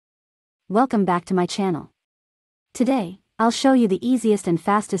Welcome back to my channel. Today, I'll show you the easiest and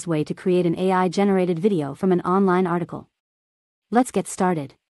fastest way to create an AI-generated video from an online article. Let's get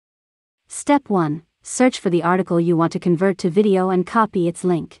started. Step 1. Search for the article you want to convert to video and copy its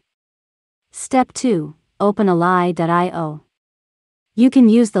link. Step 2. Open ally.io. You can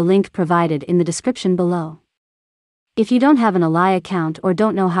use the link provided in the description below. If you don't have an Ally account or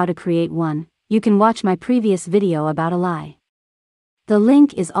don't know how to create one, you can watch my previous video about Ally. The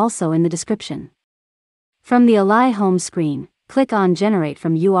link is also in the description. From the Ally home screen, click on Generate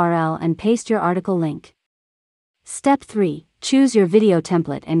from URL and paste your article link. Step 3. Choose your video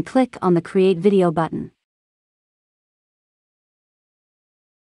template and click on the Create Video button.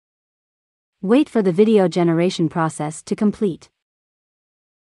 Wait for the video generation process to complete.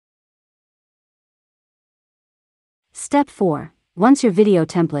 Step 4. Once your video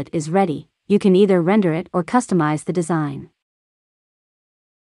template is ready, you can either render it or customize the design.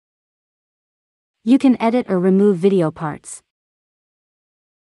 You can edit or remove video parts.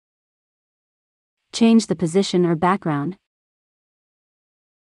 Change the position or background.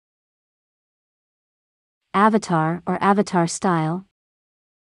 Avatar or avatar style.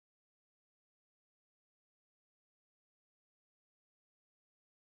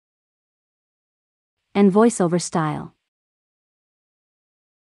 And voiceover style.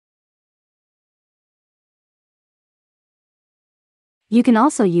 You can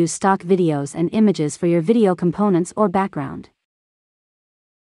also use stock videos and images for your video components or background.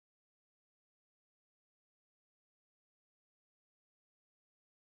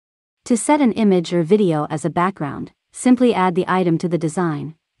 To set an image or video as a background, simply add the item to the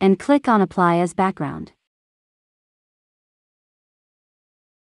design, and click on Apply as Background.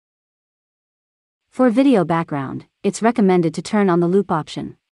 For video background, it's recommended to turn on the loop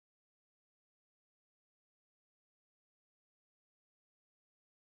option.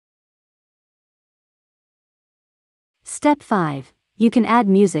 Step 5. You can add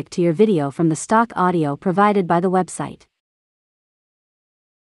music to your video from the stock audio provided by the website.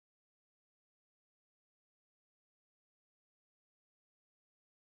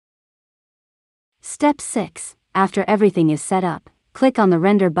 Step 6. After everything is set up, click on the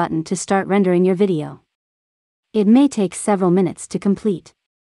Render button to start rendering your video. It may take several minutes to complete.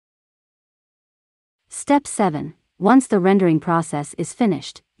 Step 7. Once the rendering process is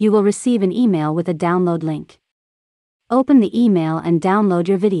finished, you will receive an email with a download link. Open the email and download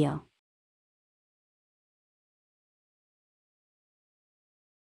your video.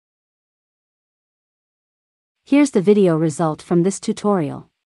 Here's the video result from this tutorial.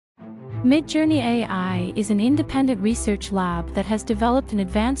 Midjourney AI is an independent research lab that has developed an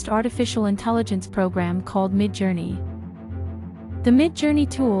advanced artificial intelligence program called Midjourney. The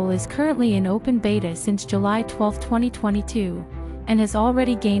Midjourney tool is currently in open beta since July 12, 2022, and has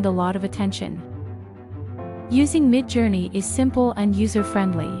already gained a lot of attention. Using Midjourney is simple and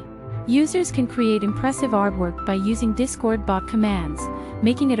user-friendly. Users can create impressive artwork by using Discord bot commands,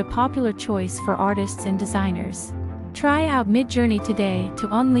 making it a popular choice for artists and designers. Try out Midjourney today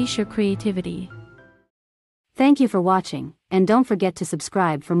to unleash your creativity. Thank you for watching, and don't forget to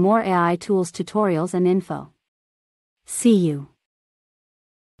subscribe for more AI tools tutorials and info. See you.